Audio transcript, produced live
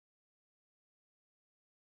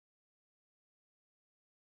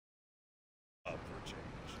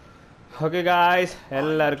Okay guys,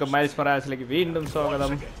 എല്ലാവർക്കും miles മൊറാസിലേക്ക് വീണ്ടും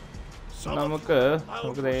സ്വാഗതം. നമുക്ക്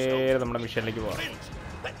നേരെ നമ്മുടെ മിഷനിലേക്ക് പോകാം.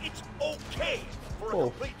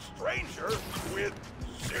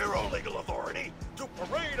 Zero legal authority to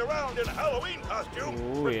parade around in a Halloween costume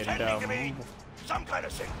pretending to be some kind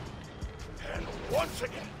of saint. And once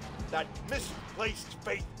again, that misplaced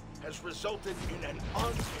faith has resulted in an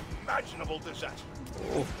unimaginable disaster.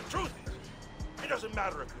 The truth is, it doesn't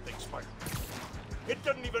matter if you think Spider-Man. It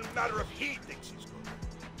doesn't even matter if he thinks he's good.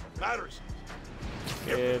 What matters is,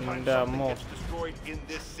 every time something gets destroyed in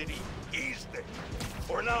this city, he's there.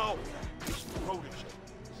 Or now, his protege.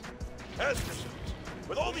 As for cities,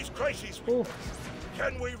 with all these crises,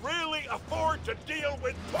 can we really afford to deal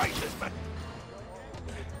with twice as many?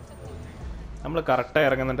 നമ്മൾ കറക്റ്റായി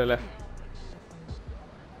ഇറങ്ങുന്നുണ്ടല്ലേ?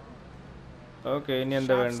 Okay, ഇനി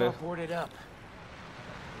എന്താ വേണ്ടത്?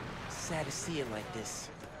 Sad to see it like this.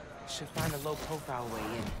 Should find a low-profile way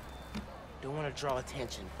in. Don't want to draw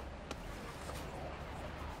attention.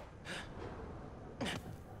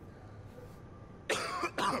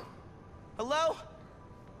 Hello?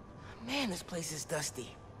 Man, this place is dusty.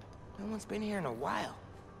 No one's been here in a while.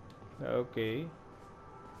 Okay.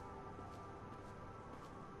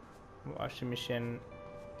 Washing machine.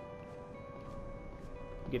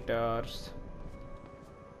 Guitars.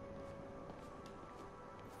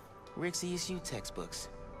 Rick's ESU textbooks.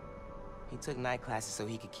 He took night classes so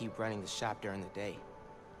he could keep running the shop during the day.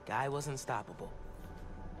 Guy was unstoppable.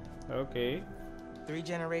 Okay. 3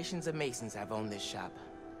 generations of Masons have owned this shop.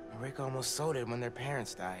 Rick almost sold it when their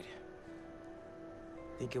parents died.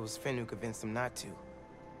 I think it was Finn who convinced him not to.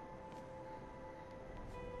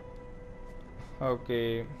 Okay.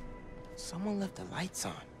 Someone left the lights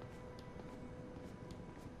on.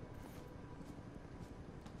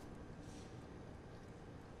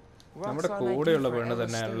 നമ്മുടെ കൂടെയുള്ള പെണ്ണ്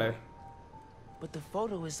തന്നെയല്ലേ? But the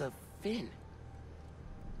photo is of Finn.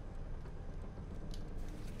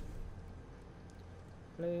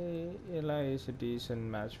 Ella is a decent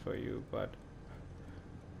match for you, but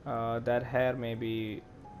that hair may be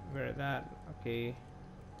where that. Okay.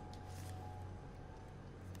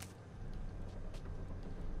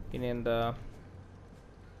 In the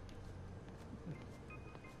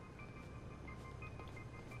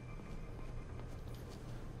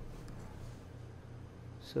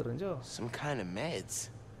syringe. Some kind of meds.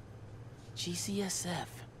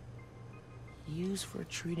 GCSF. Used for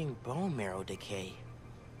treating bone marrow decay.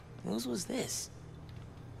 Whose was this?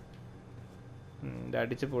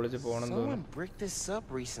 Someone bricked this up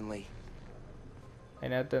recently.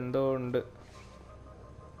 അതിനകത്ത് എന്തോ ഉണ്ട്.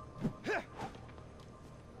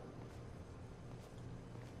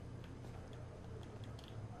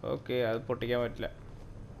 Okay, അത് പൊട്ടിക്കാൻ പറ്റില്ല.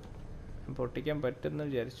 പൊട്ടിക്കാൻ പറ്റുമെന്ന്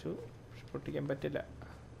വിചാരിച്ചു, പക്ഷെ പൊട്ടിക്കാൻ പറ്റില്ല.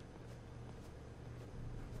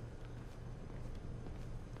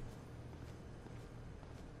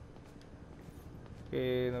 ഓക്കെ,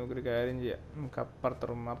 നമുക്കൊരു കാര്യം ചെയ്യാം. നമുക്ക്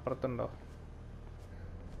അപ്പുറത്തുണ്ടോ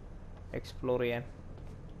എക്സ്പ്ലോർ ചെയ്യാൻ?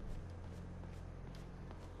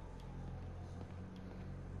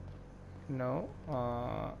 നോ,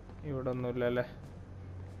 ഇവിടെ ഒന്നുമില്ല അല്ലേ?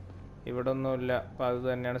 ഇവിടെ ഒന്നുമില്ല. അപ്പം അത്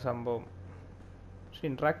തന്നെയാണ് സംഭവം. പക്ഷെ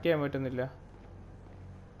ഇൻട്രാക്ട് ചെയ്യാൻ പറ്റുന്നില്ല.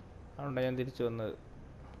 അതുകൊണ്ടാണ് ഞാൻ തിരിച്ചു വന്നത്.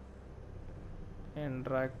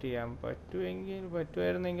 ഇൻട്രാക്ട് ചെയ്യാൻ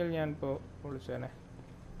പറ്റുമായിരുന്നെങ്കിൽ ഞാനിപ്പോൾ വിളിച്ചേനെ.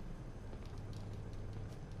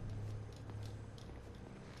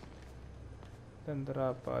 എന്താ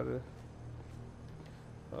അപ്പം അത്?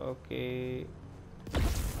 ഓക്കെ.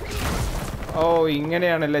 ഓ,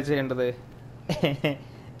 ഇങ്ങനെയാണല്ലേ ചെയ്യേണ്ടത്?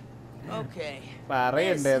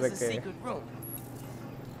 പറയണ്ടേ അതൊക്കെ?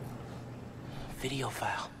 Video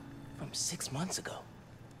file from 6 months ago.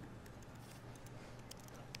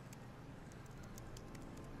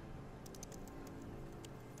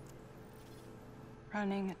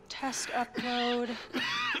 Running a test upload.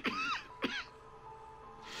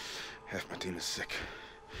 Half my team is sick,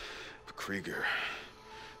 but Krieger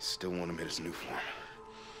still want him in his new form.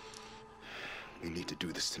 We need to do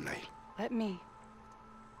this tonight. Let me.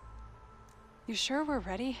 You sure we're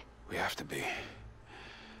ready? We have to be.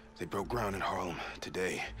 They broke ground in Harlem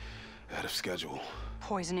today, ahead of schedule.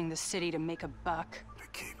 Poisoning the city to make a buck.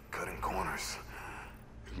 They keep cutting corners,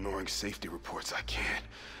 ignoring safety reports. I can't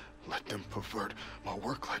let them pervert my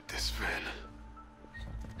work like this, Finn.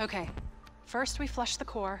 Okay, first we flush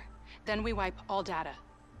the core, then we wipe all data.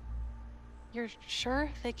 You're sure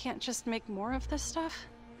they can't just make more of this stuff?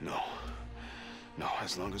 No,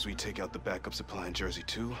 as long as we take out the backup supply in Jersey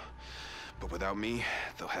too. But without me,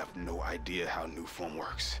 they'll have no idea how new form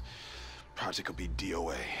works. Project will be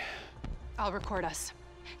DOA. I'll record us.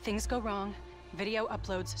 Things go wrong, video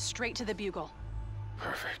uploads straight to the Bugle.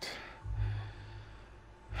 Perfect.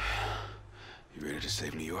 You ready to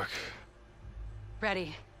save New York?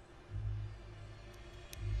 Ready.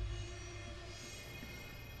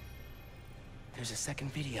 There's a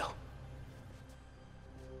second video.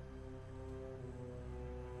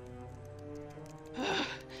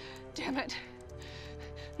 Damn it.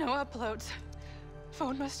 No uploads.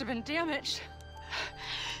 Phone must have been damaged.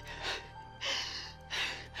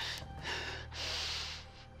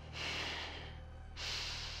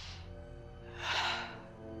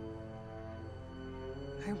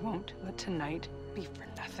 I won't let tonight be for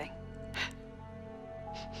nothing.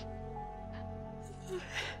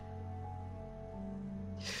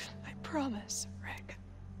 I promise, Rick.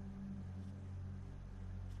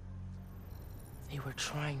 They were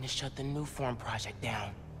trying to shut the Newform project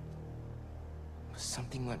down. But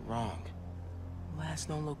something went wrong. Last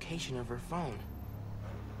known location of her phone.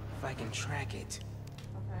 If I can track it.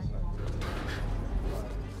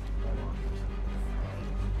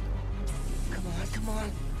 Come on, come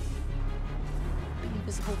on. Be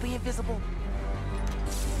invisible, be invisible.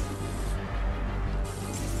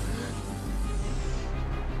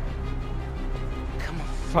 Come on.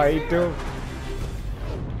 Fight to.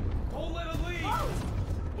 Don't let him leave!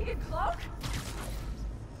 He can cloak?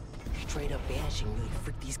 Straight up vanishing really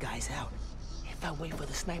freaked these guys out. If I wait for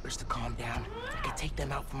the snipers to calm down, I could take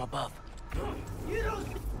them out from above. You don't...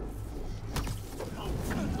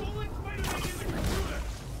 Don't let Spider-Man get the computer!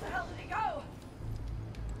 Where the hell did he go?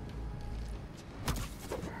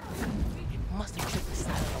 Must have tripped the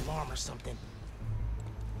silent alarm or something.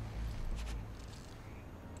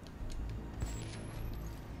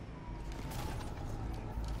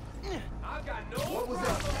 I've got no problem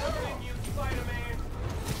hurting you, Spider-Man!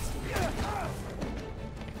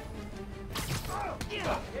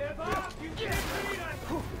 Give up! You can't beat us!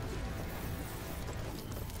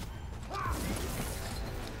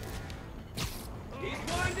 He's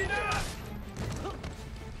winding up!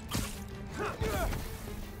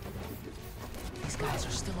 These guys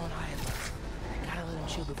are still on high alert. I gotta let them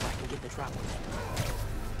chill before I can get the drop on them.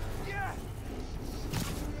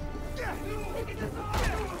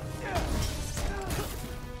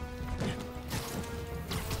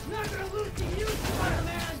 Not gonna lose to you,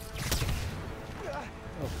 Spider-Man!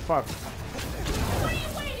 Oh fuck. What are you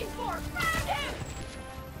waiting for? Grab him!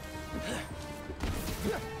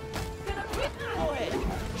 Go ahead,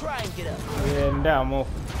 try and get up. എന്റെ അമ്മോ.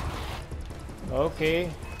 Okay.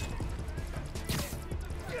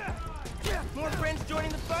 More friends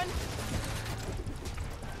joining the fun?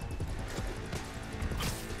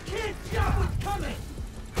 Can't stop what's coming!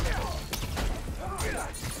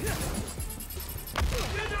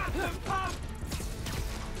 You're not the pop!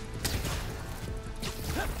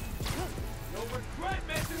 No regret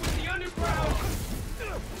messing with the underground!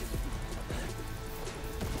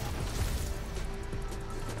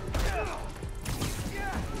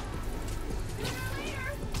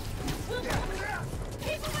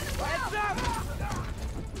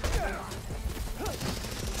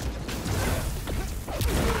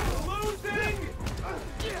 Losing!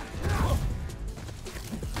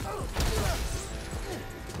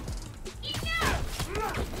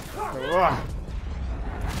 Wah.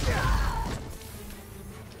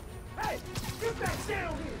 Hey! Get back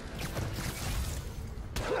down here!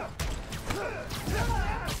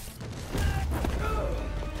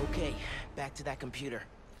 Okay, back to that computer.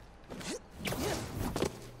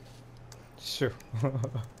 Sure.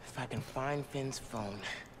 If I can find Finn's phone,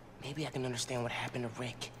 maybe I can understand what happened to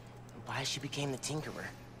Rick. And why she became the Tinkerer.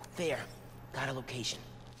 There, got a location.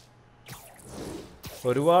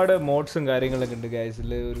 ഒരുപാട് മോഡ്സും കാര്യങ്ങളൊക്കെ ഉണ്ട്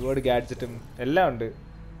ഗൈസിൽ, ഒരുപാട് ഗാഡ്ജറ്റും എല്ലാം ഉണ്ട്.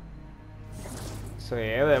 So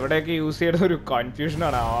എവിടെയൊക്കെ use ചെയ്യണ ഒരു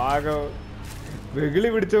കൺഫ്യൂഷനാണ്, ആകെ വെകിളി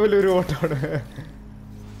പിടിച്ച പോലെ ഒരു ഓട്ടമാണ്.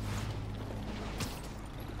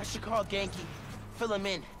 I should call Genki. Fill him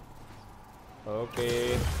in. Okay.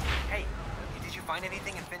 Hey, did you find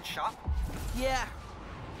anything in Finn's shop? Yeah.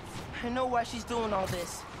 I know why she's doing all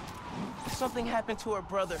this. Something happened to her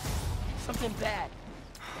brother. Something bad.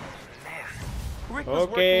 Man. Rick was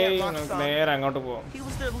Okay, working at നമുക്ക് Roxxon. നേരെ അങ്ങോട്ട് പോവാം. He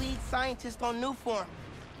was their lead scientist on Newform.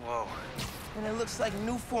 Whoa. And it looks like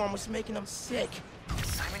Newform was making him sick.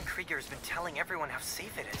 Simon Krieger has been telling everyone how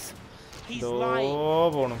safe it is. He's though lying.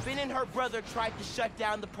 പോണം. Finn and her brother tried to shut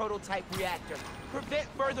down the prototype reactor. Prevent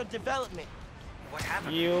further development. What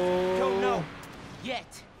happened? Don't know.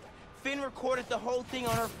 Yet. Finn recorded the whole thing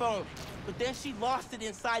on her phone. But then she lost it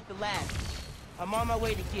inside the lab. I'm on my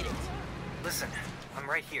way to get it. Listen, I'm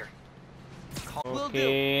right here. Will do.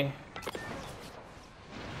 Okay.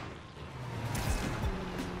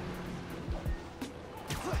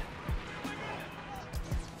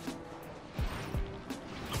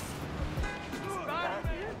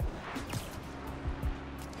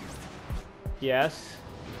 Yes.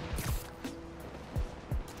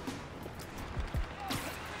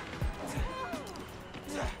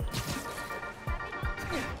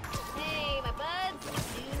 Hey, my buds,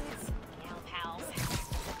 dudes, gal pals.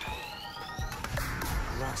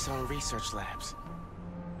 Roxxon Research Labs.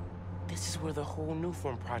 This is where the whole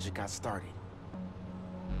Newform project got started.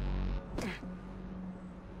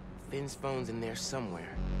 Finn's phone's in there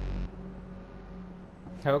somewhere.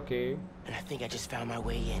 Okay. And I think I just found my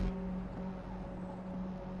way in.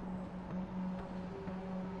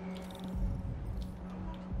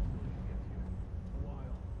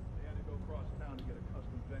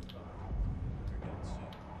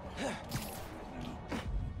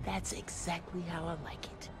 That's exactly how I like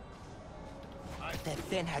it. That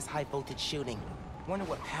Finn has high voltage shooting. Wonder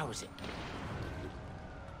what powers it.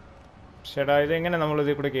 ചേട്ടാ ഇതെങ്ങനെ നമ്മൾ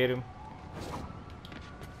ഇതിൽ കൂടെ കയറും?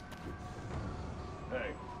 Hey,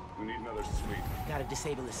 we need another suite. Gotta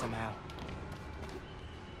disable it somehow.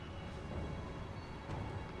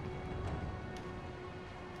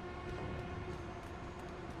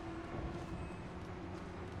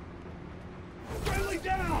 Friendly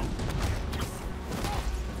down!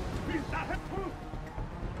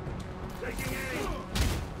 Taking aim!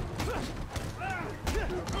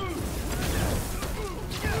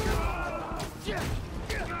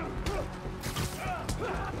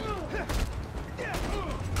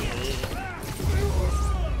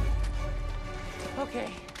 Okay.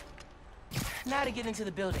 Now to get into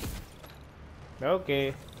the building. Okay.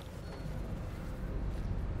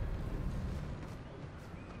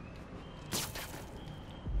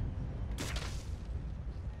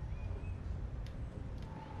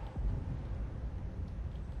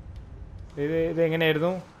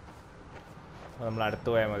 ഇതെങ്ങനെയായിരുന്നു? നമ്മൾ അടുത്ത്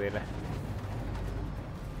പോയാൽ മതിയല്ലേ?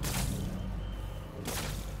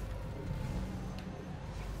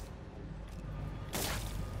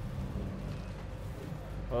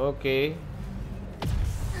 ഓക്കെ.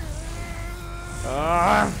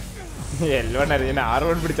 എല്ലാം അറിയാം. ഞാൻ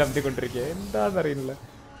R1 പിടിച്ച് അമത്തിക്കൊണ്ടിരിക്കുക. എന്താണെന്നറിയില്ല.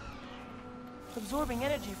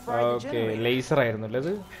 ഓക്കെ, ലേസർ ആയിരുന്നു അല്ലേ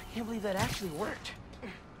അത്?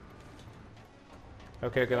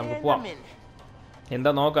 ഓക്കെ ഓക്കെ, നമുക്ക് പോവാം. എന്താ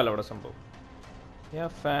നോക്കാമല്ലോ അവിടെ സംഭവം.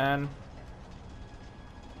 Fan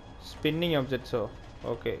spinning ഒബ്ജക്ട്സോ?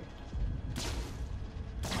 ഓക്കെ,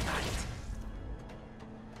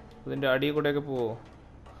 ഇതിൻ്റെ അടിയിൽ കൂടെയൊക്കെ പോവോ?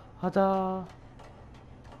 അതാ.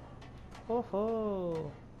 ഓഹോ.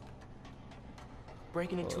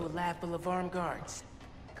 Breaking into a lab full of armed guards.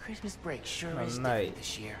 Christmas break sure is different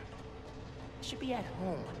this year. Should be at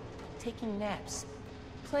home, taking naps,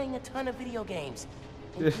 playing a ton of video games,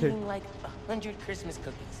 and eating like 100 Christmas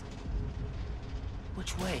cookies.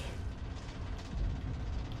 Which way?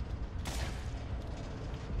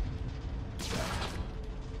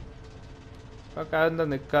 അതെന്താ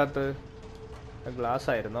നിക്കാത്ത? Glass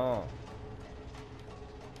ആയിരുന്നോ?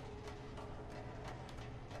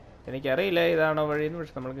 എനിക്കറിയില്ല ഇതാണോ വഴിയെന്ന്.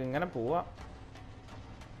 പക്ഷെ നമ്മൾക്ക് ഇങ്ങനെ പോവാം.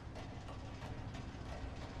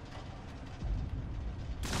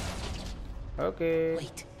 Okay.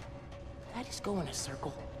 Wait, that is going a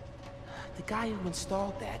circle. The guy who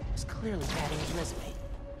installed that is clearly padding his resume.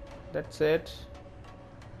 That's it.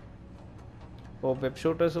 Oh, web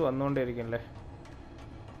shooters വന്നുകൊണ്ടിരിക്കല്ലേ?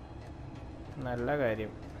 നല്ല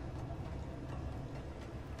കാര്യം.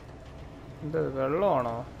 എന്താ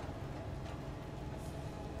വെള്ളമാണോ?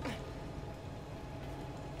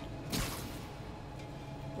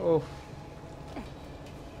 ഓ,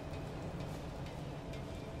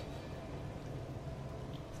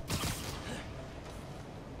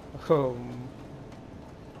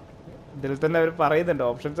 ഇതിൽ തന്നെ അവർ പറയുന്നുണ്ട്,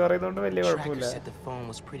 ഓപ്ഷൻസ് പറയുന്നതുകൊണ്ട് വലിയ കുഴപ്പമില്ല.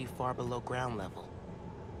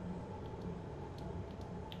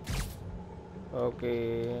 ഓക്കെ,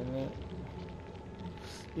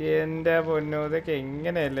 എന്റെ പൊന്നോ, ഇതൊക്കെ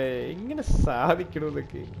എങ്ങനെയല്ലേ, ഇങ്ങനെ സാധിക്കണു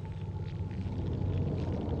ഇതൊക്കെ?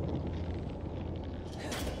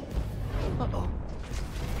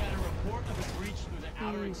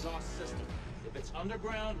 If it's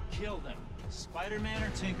underground, kill them. Spider-Man or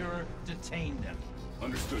Tinkerer, detain them.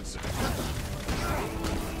 Understood, sir.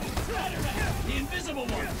 Spider-Man, the invisible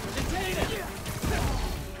one, detain him.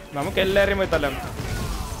 നമുക്ക് എല്ലാരെയും പോയി തല്ലാം.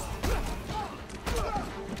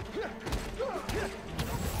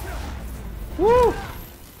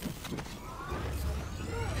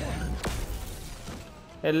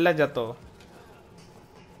 എല്ലാം ചത്തോ?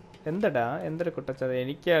 എന്തടാ, എന്തൊരു കുട്ടച്ചത്.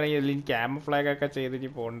 എനിക്കാണെങ്കിൽ ക്യാമ ഫ്ലാഗ് ഒക്കെ ചെയ്ത് ഇനി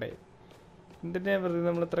പോണ്ടേ. എന്തിനാ വെറുതെ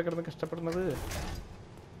നമ്മൾ ഇത്ര കിടന്ന് കഷ്ടപ്പെടുന്നത്?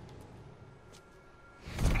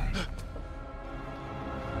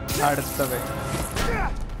 അടുത്തത്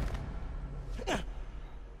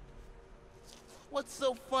What's so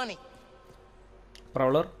funny?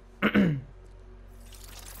 Prowler.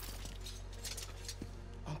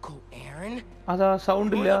 Ada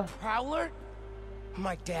sound You're illa. the Prowler?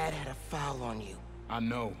 My dad had a foul on you. I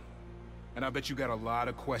know. And I bet you got a lot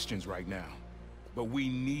of questions right now. But we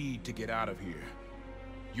need to get out of here.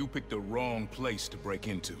 You picked the wrong place to break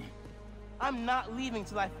into. I'm not leaving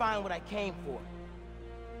till I find what I came for.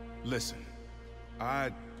 Listen,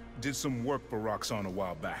 I did some work for Roxxon a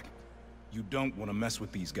while back. You don't want to mess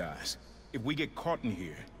with these guys. If we get caught in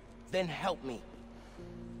here... Then help me.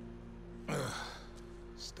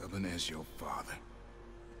 Stubborn as your father.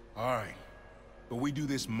 Alright, but we do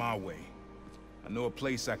this my way. I know a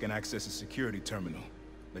place I can access a security terminal.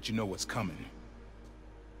 Let you know what's coming.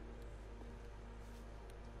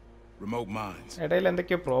 Remote mines. ഇടയിൽ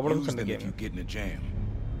എന്തൊക്കെയോ problems Use ഉണ്ട് them if game. you get in a jam.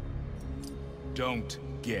 Don't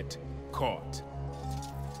get caught.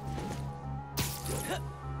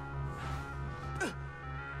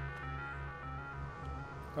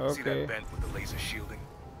 See that vent with the laser shielding?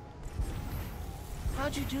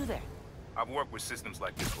 How'd you do that? I've worked with systems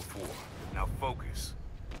like this before. Now focus.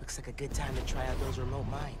 Looks like a good time to try out those remote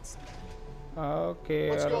mines. Okay.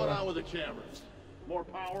 What's going on with the cameras? More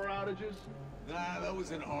power outages? Nah, that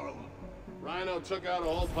was in Harlem. Rhino took out a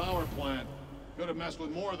whole power plant. Could have messed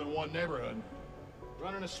with more than one neighborhood.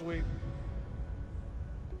 Running a sweep.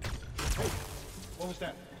 Hey, what was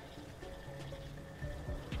that?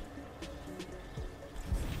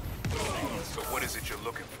 So what is it you're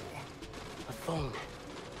looking for? A phone.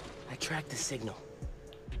 I tracked the signal.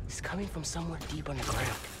 It's coming from somewhere deep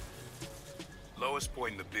underground. Lowest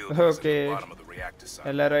point in the building is at the Okay. bottom of the reactor site.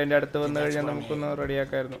 എല്ലാവരും അതിൻ്റെ അടുത്ത് വന്നു കഴിഞ്ഞാൽ നമുക്കൊന്ന്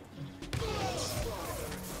റെഡിയാക്കായിരുന്നു.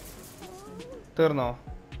 തീർന്നോ?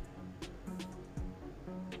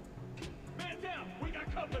 Man down! We got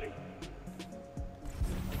company!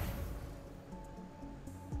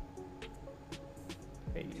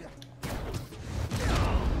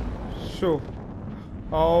 Shoo.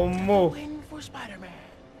 അമ്മോ. Waiting for Spider-Man.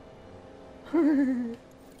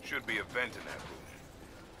 Should be a vent in that room.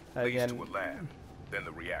 അത് Leads ഞാൻ to a lab, then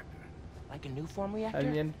the reactor. Like a new form അത്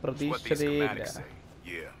reactor? ഞാൻ That's what these പ്രതീക്ഷിച്ചതേയില്ല. schematics say.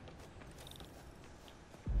 Yeah.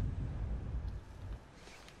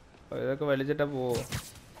 ഇതൊക്കെ വലിച്ചിട്ടാ പോവോ?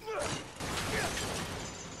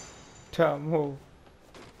 ചാമോ.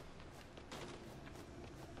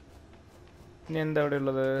 ഇനി എന്താ ഇവിടെ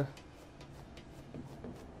ഉള്ളത്?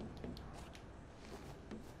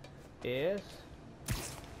 Yes.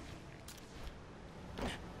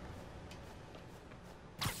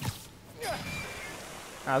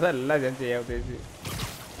 അതല്ല ഞാൻ ചെയ്യാൻ ഉദ്ദേശിച്ചത്.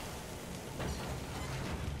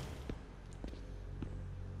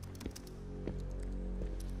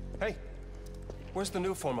 Hey, where's the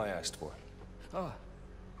new form I asked for?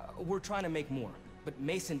 We're trying to make more, but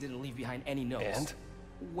Mason didn't leave behind any notes. And?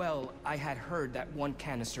 Well, I had heard that one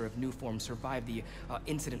canister of new form survived the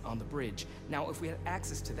incident on the bridge. Now, if we had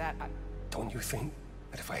access to that, Don't you think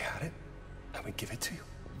that if I had it, I would give it to you?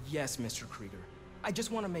 Yes, Mr. Krieger. I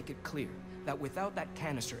just want to make it clear that without that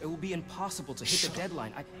canister, it will be impossible to hit the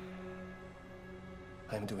deadline.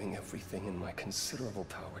 I'm doing everything in my considerable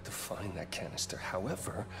power to find that canister.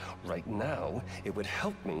 However, right now, it would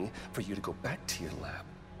help me for you to go back to your lab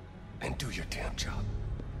and do your damn job.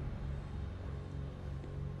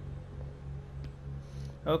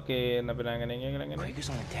 Okay, എന്നാ പിന്നെ അങ്ങനെ. Krieger's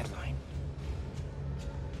on a deadline.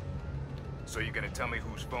 So you're gonna tell me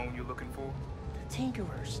whose phone you're looking for?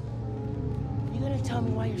 Tinkerers. You gonna tell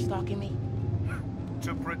me why you're stalking me?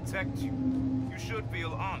 To protect you. You should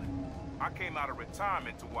feel honored. I came out of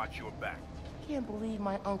retirement to watch your back. Can't believe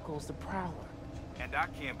my uncle's the Prowler. And I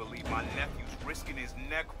can't believe my nephew's risking his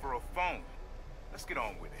neck for a phone. Let's get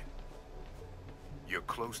on with it. You're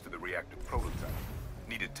close to the reactor prototype.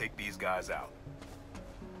 Need to take these guys out.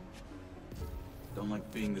 Don't like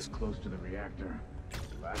being this close to the reactor.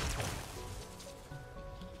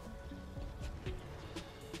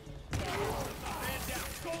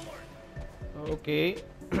 Okay.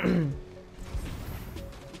 I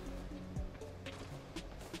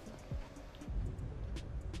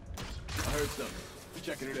heard something.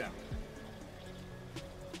 Checking it out.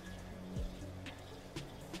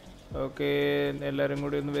 Okay, എല്ലാരും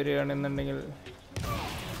കൂടി ഒന്ന് വരികയാണെന്നുണ്ടെങ്കിൽ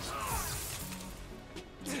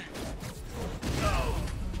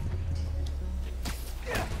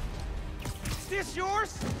Is this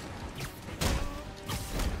yours?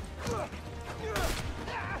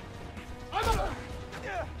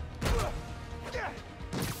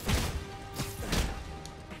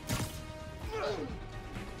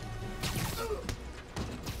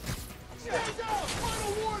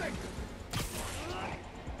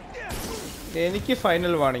 എനിക്ക്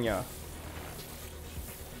final വാണിങ്ങാ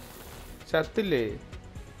ചത്തില്ലേ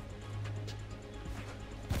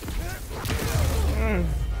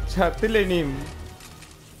ചത്തില്ല ഇനിയും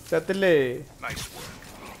ചത്തില്ലേ? Nice work.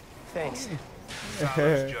 Thanks.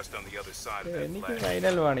 Tyler's just on the other side of that എനിക്ക് flag.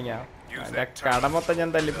 Final വാണിങ്ങാ. എൻ്റെ കടമൊത്തം ഞാൻ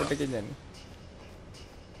തല്ലിപ്പൊട്ടിക്കും ഞാൻ.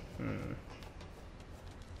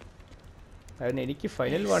 അതിന് എനിക്ക്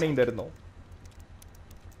ഫൈനൽ വാണിംഗ് തരുന്നു.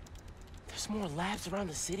 There's more labs around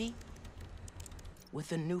the city? With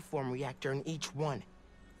a new form reactor in each one.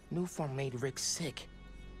 New form made Rick sick.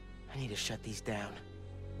 I need to shut these down.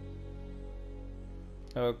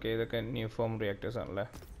 Okay, ഇതൊക്കെ new form reactors ആണല്ലേ.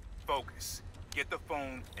 Focus. Get the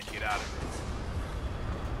phone and get out of this.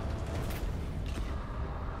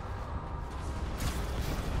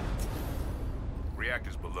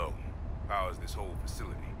 Reactors below. Powers this whole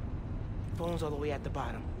facility. Phone's all the way at the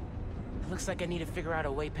bottom. It looks like I need to figure out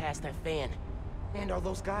a way past that fan. And all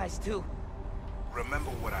those guys, too.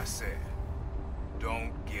 Remember what I said.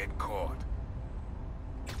 Don't get caught.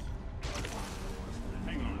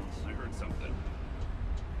 Hang on, I heard something.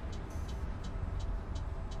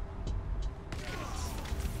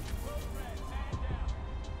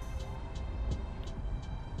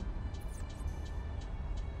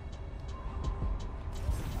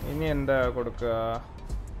 ഇനി എന്താ കൊടുക്കുക?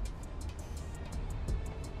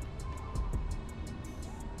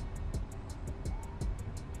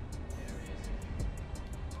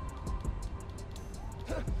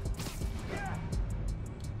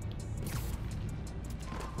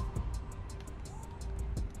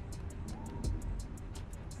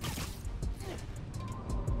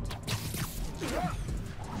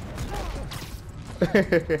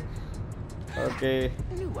 Okay.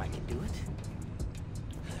 I knew I could do it.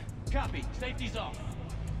 Copy. Safety's off.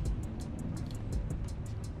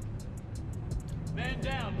 Man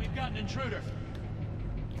down. We've got an intruder.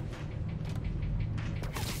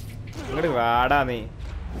 ഇങ്ങോട്ട് വാടാ നീ.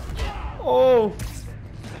 Oh.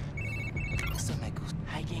 What's up, Michael?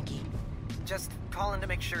 Hi, Yankee. Just calling to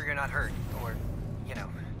make sure you're not hurt. Or, you know,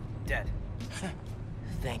 dead.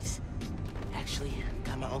 Thanks. Actually,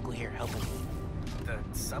 got my uncle here helping me. The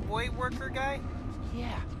subway worker guy?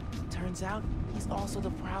 Yeah. Turns out, he's also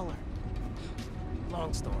the Prowler.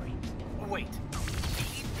 Long story. Wait. The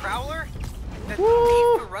Prowler? The thief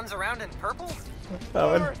who runs around in purple?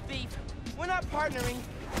 Former thief. We're not partnering.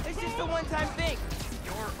 It's just a one-time thing.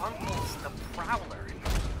 Your uncle's the Prowler.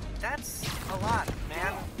 That's a lot,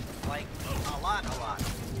 man. Like, a lot.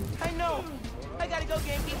 I know. I gotta go,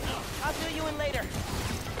 Yankee. I'll fill you in later.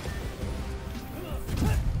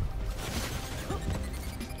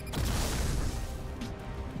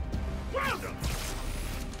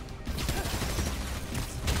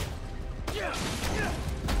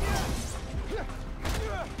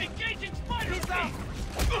 Engaging spider Peace out.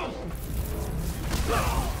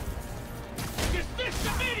 Dismiss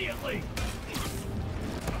immediately!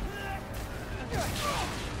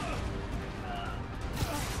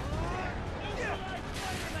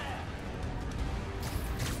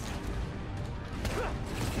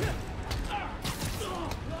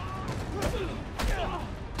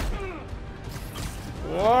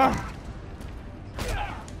 Whoa.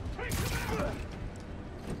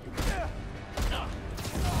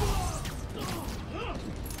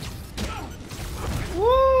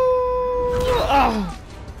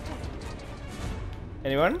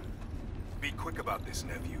 Anyone? Be quick about this,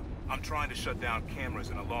 nephew. I'm trying to shut down cameras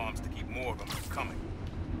and alarms to keep more of them from coming.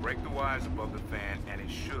 Break the wires above the fan and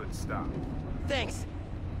it should stop. Thanks.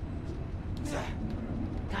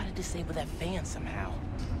 Gotta disable that fan somehow.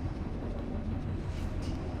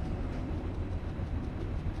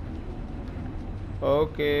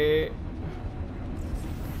 Okay.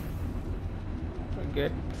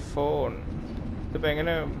 Get phone. ഇതിപ്പോ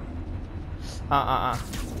എങ്ങനെ?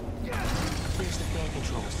 There's the fan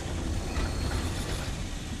controls.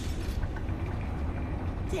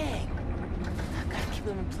 Dang. I gotta keep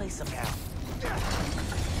them in place somehow.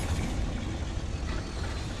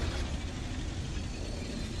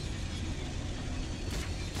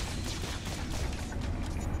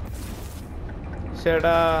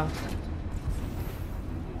 ചേടാ.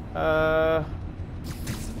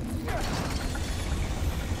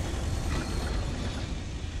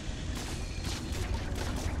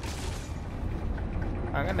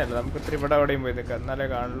 അങ്ങനെയല്ല, നമുക്ക് ഇത്തിരി ഇവിടെ അവിടെയും പോയി നിൽക്കാം, എന്നാലേ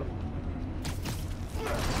കാണുള്ളൂ.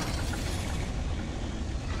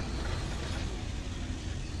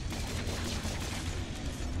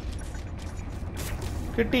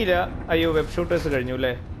 കിട്ടിയില്ല. അയ്യോ, വെബ് ഷൂട്ടേഴ്സ് കഴിഞ്ഞു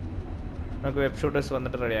അല്ലേ? നമുക്ക് വെബ് ഷൂട്ടേഴ്സ്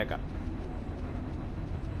വന്നിട്ട് റെഡിയാക്കാം.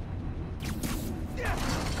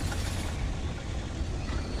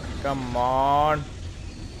 Come on.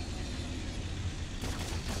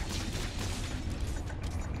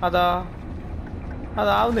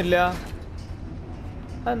 അതാവുന്നില്ല.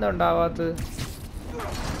 അതെന്താ ഉണ്ടാവാത്തത്?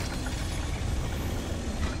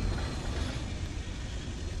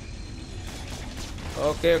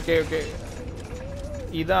 Okay, okay, okay.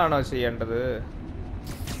 ഇതാണോ ചെയ്യേണ്ടത്?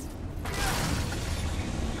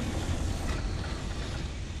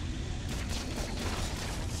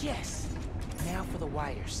 Yes. Now for the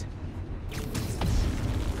wires.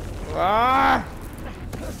 Ah!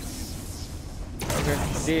 Okay,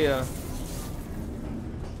 deal.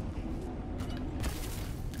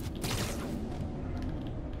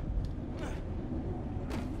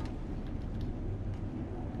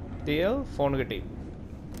 Deal. Phone കിട്ടി.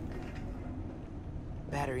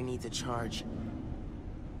 Battery needs a charge.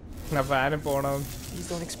 Na fan പോണം. Please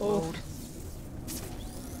don't explode.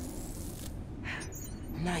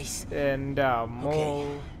 Nice. എൻ്റെ അമ്മോ.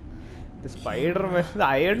 സ്പൈഡർമാൻ,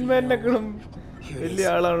 അയൺമാനിനെക്കാളും വലിയ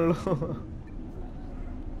ആളാണല്ലോ.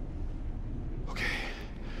 Okay.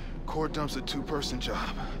 Core dump's a two-person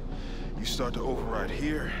job. You start to override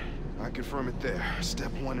here. I confirm it there.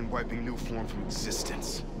 Step 1 in wiping new form from existence.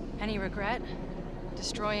 Any regret?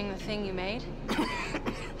 Destroying the thing you made?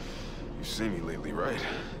 You've seen me lately, right?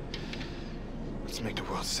 Let's make the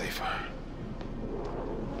world safer.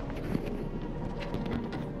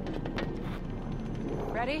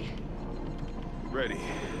 Ready? Ready.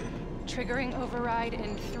 Triggering override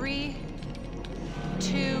in 3,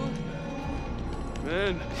 2...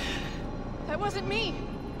 Man. That wasn't me!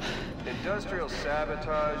 Industrial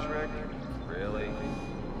sabotage, Rick? Really?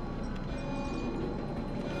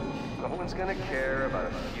 No one's gonna care about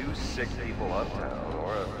a few sick people uptown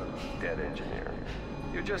or a dead engineer.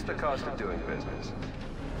 You're just the cost of doing business.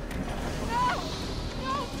 No!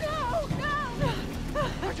 No, no, no!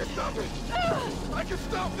 I can stop it! I can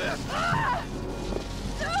stop this!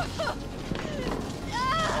 No!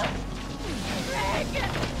 Rick!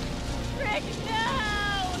 Rick, no!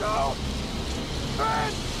 No!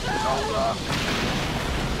 Man! No, look!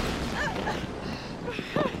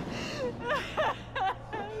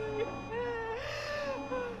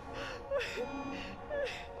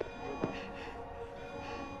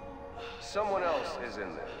 Someone else is in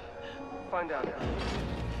there. Find out now.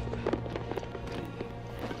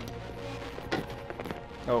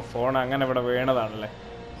 Oh phone അങ്ങനെ ഇവിടെ വീണതാണല്ലേ.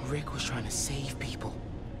 Rick was trying to save people.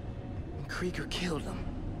 And Krieger killed them.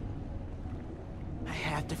 I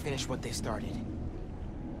have to finish what they started.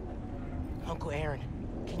 Uncle Aaron,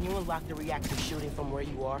 can you unlock the reactor shooting from where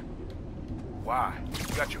you are? Why?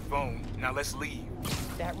 You got your phone. Now let's leave.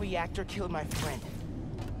 That reactor killed my friend.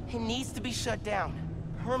 It needs to be shut down.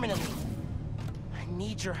 Permanently. I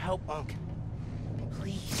need your help, Unc.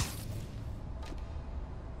 Please.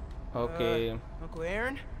 Okay. Uncle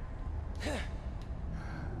Aaron?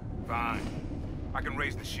 Fine. I can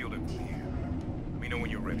raise the shield up from here. Let me know when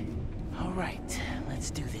you're ready. All right, let's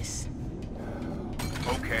do this.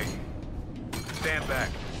 Okay. Stand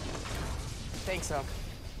back. Thanks, Unc.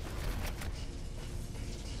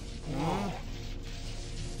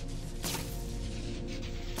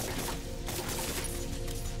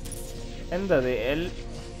 എന്തത് L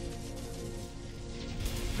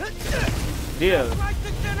deal. Like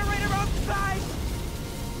the generator outside!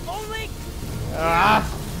 Only... Ah!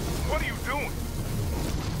 What are you doing?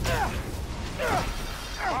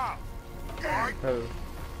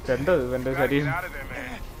 എന്തത് ഇവന്റെ ശരീരം Get out of there,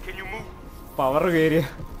 man. Can you move? Power കയറിയ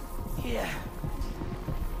Yeah.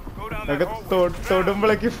 Go down ഒക്കെ that hallway.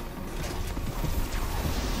 തൊടുമ്പോഴേക്കും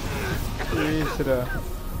ഈശ്വര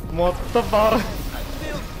മൊത്തം power.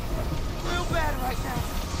 Real bad right now.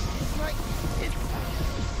 Like, it's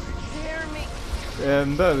tearing me.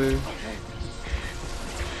 എന്താ അത്?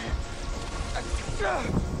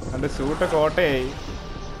 എന്റെ സൂട്ടൊക്കെ ഓട്ടയായി.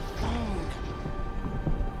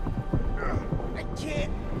 I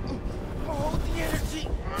can't hold the energy.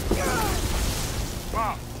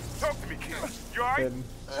 Mom, talk to me, kid. You alright?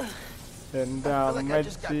 എന്റെ I feel like I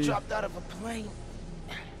just got അമ്മച്ചി. dropped out of a plane.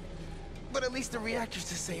 But at least the reactor's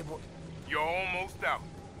disabled. You're almost out.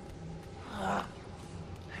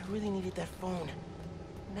 I really needed that phone.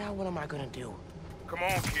 Now what am I gonna do? Come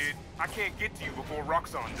on, kid. I can't get to you before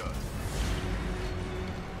Roxxon does.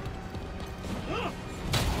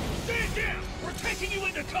 Stand down! We're taking you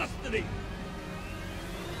into custody!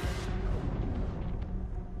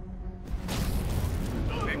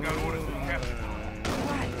 They've got orders from the captain.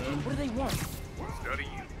 Why? What do they want? Study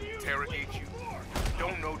you, interrogate you.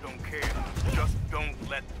 Don't know, don't care. Just don't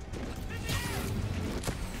let them.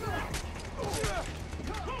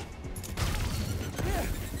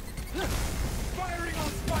 Firing on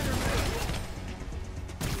Spider-Man!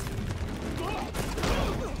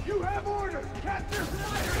 You have orders! Capture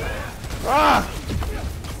Spider-Man! Ah!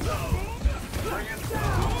 Bring it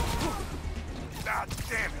down! God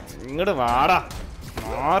damn it! ഇങ്ങോട്ട് വാടാ.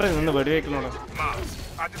 മാറി നിന്ന് വെടിവെക്കണോട്. Mom,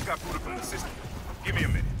 I just got booted from the system. Give me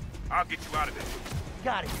a minute. I'll get you out of there.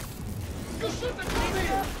 Got it. You shoot the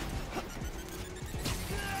commander!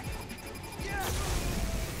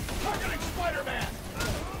 Targeting Spider-Man!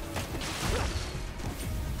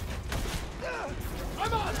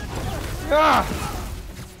 I'm on it! Ah!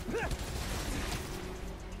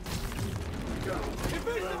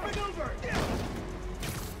 Evasive maneuver!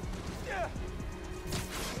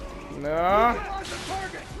 No.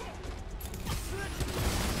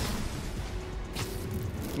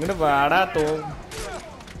 ഇങ്ങോട്ട് വാടാ തോ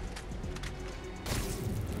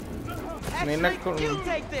നിനക്ക്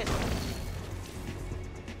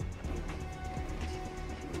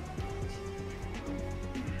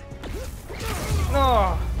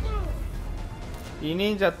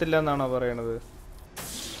ഇനിയും ചത്തില്ല എന്നാണോ പറയണത്?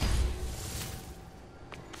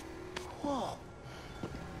 Whoa,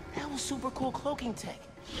 that was super cool cloaking tech.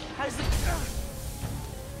 How does it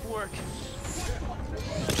work?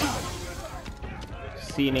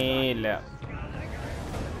 സീനേയില്ല.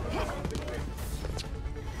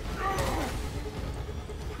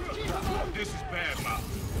 This is bad, Miles.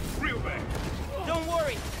 Real bad. Don't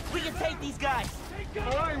worry, we can take these guys.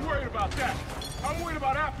 Oh, I ain't worried about that. I'm worried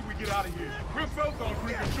about after we get out of here. We're both on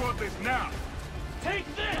green short list now. Take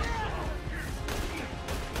this!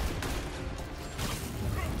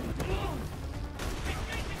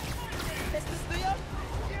 ¿Esto es tuyo?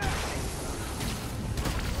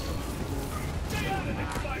 Stay out of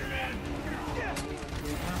this, Spider-Man!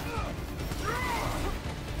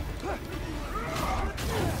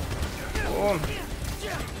 Oh.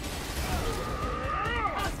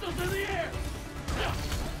 Hostiles in the air!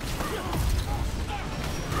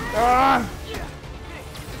 Ah!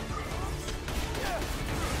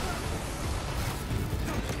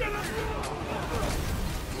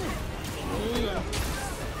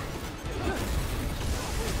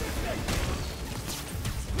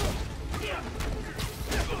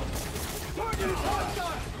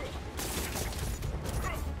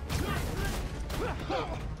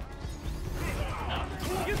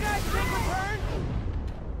 You guys take return?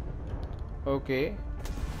 Okay.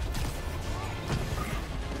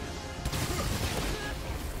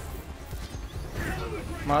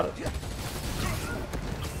 Mar.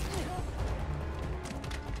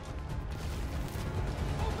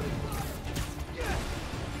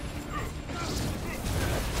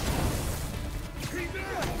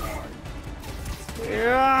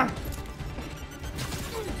 Yeah.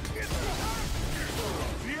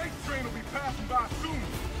 The 8th train will be passing by soon.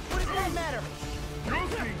 What does that matter? You'll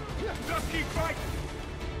see. Just keep fighting.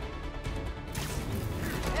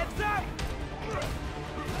 Heads up!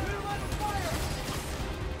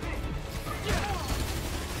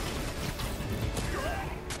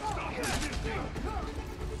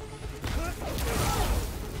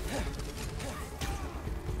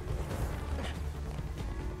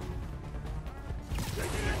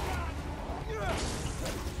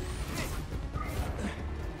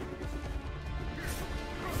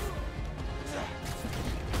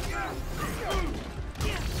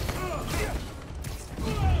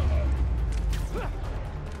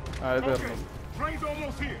 Okay, train's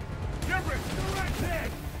almost here. Get ready. Go right ahead.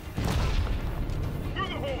 Through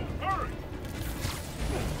the hole. Hurry.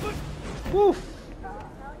 Woof.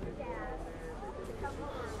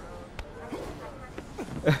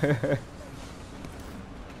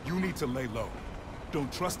 You need to lay low.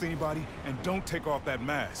 Don't trust anybody, and don't take off that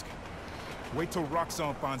mask. Wait till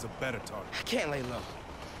Roxxon finds a better target. I can't lay low.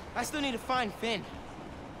 I still need to find Finn.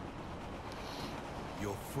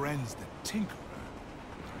 Your friend's the Tinkerer.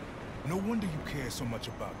 No wonder you care so much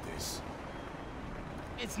about this.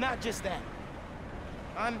 It's not just that.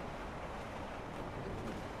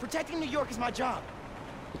 Protecting New York is my job.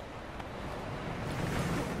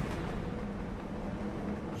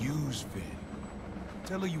 Use Finn.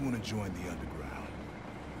 Tell her you want to join the underground.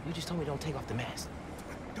 You just told me don't take off the mask.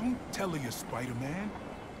 Don't tell her you're Spider-Man.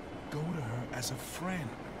 Go to her as a friend.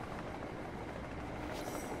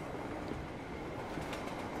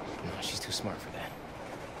 No, she's too smart for that.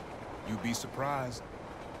 You'd be surprised.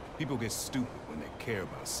 People get stupid when they care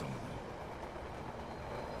about someone.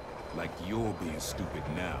 Like you're being stupid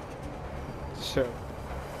now. Sure.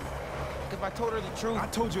 If I told her the truth... I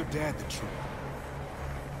told your dad the truth.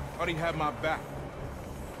 Thought he had my back.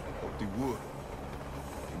 Hoped he would.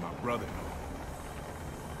 Be my brother.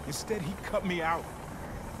 Instead, he cut me out.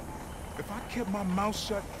 If I kept my mouth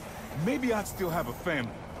shut, maybe I'd still have a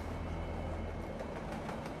family.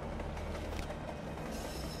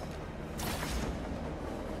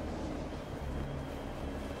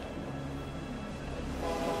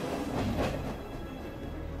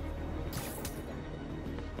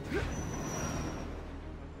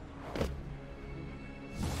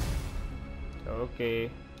 Okay.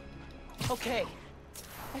 Okay.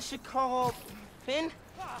 I should call Finn?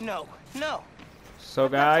 No. So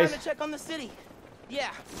guys, Time to check on the city.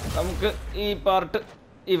 Yeah. നമുക്ക് ഈ part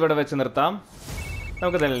ഇവിടെ വെച്ച് നിർത്താം.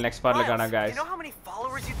 നമുക്ക് തന്നെ next പാർട്ടിൽ കാണാം guys. You know how many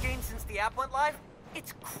followers you've gained since the app went live?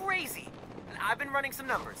 It's crazy. And I've been running some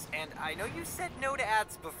numbers, and I know you said no to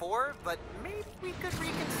ads before, but maybe we could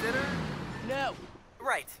reconsider. No.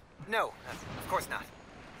 Right. No, of course not.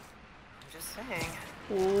 I'm just saying.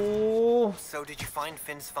 Oh. So did you find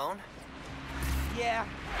Finn's phone? Yeah,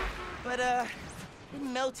 but it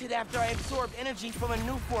melted after I absorbed energy from a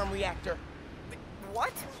new form reactor.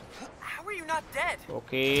 What? How are you not dead?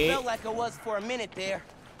 Okay. Felt like I was for a minute there.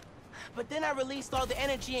 But then I released all the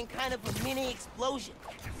energy in kind of a mini explosion.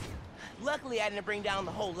 Luckily, I didn't bring down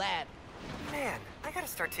the whole lab. Man, I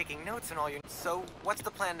gotta start taking notes on all your... So, what's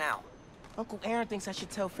the plan now? Uncle Aaron thinks I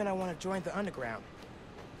should tell Finn I want to join the underground.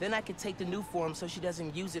 Then I could take the new form so she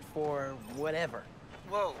doesn't use it for whatever.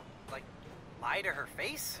 Whoa, like, lie to her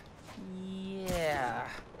face? Yeah,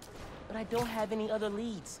 but I don't have any other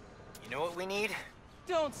leads. You know what we need?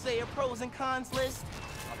 Don't say a pros and cons list.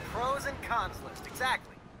 A pros and cons list,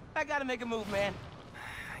 exactly. I gotta make a move, man.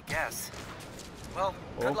 I guess. Well,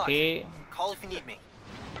 good luck. Call if you need me.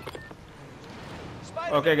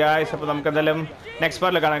 Okay guys, അപ്പോൾ നമുക്ക് എന്തായാലും next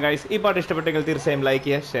പാർട്ടിൽ കാണാം guys. ഈ part ഇഷ്ടപ്പെട്ടെങ്കിൽ തീർച്ചയായും like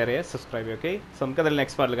ചെയ്യുക, share ചെയ്യുക, സബ്സ്ക്രൈബ് ചെയ്യുക. ഓക്കെ, സോ നമുക്ക് എന്തായാലും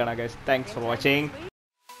നെക്സ്റ്റ് പാർട്ടിൽ കാണാം guys. Thanks for watching.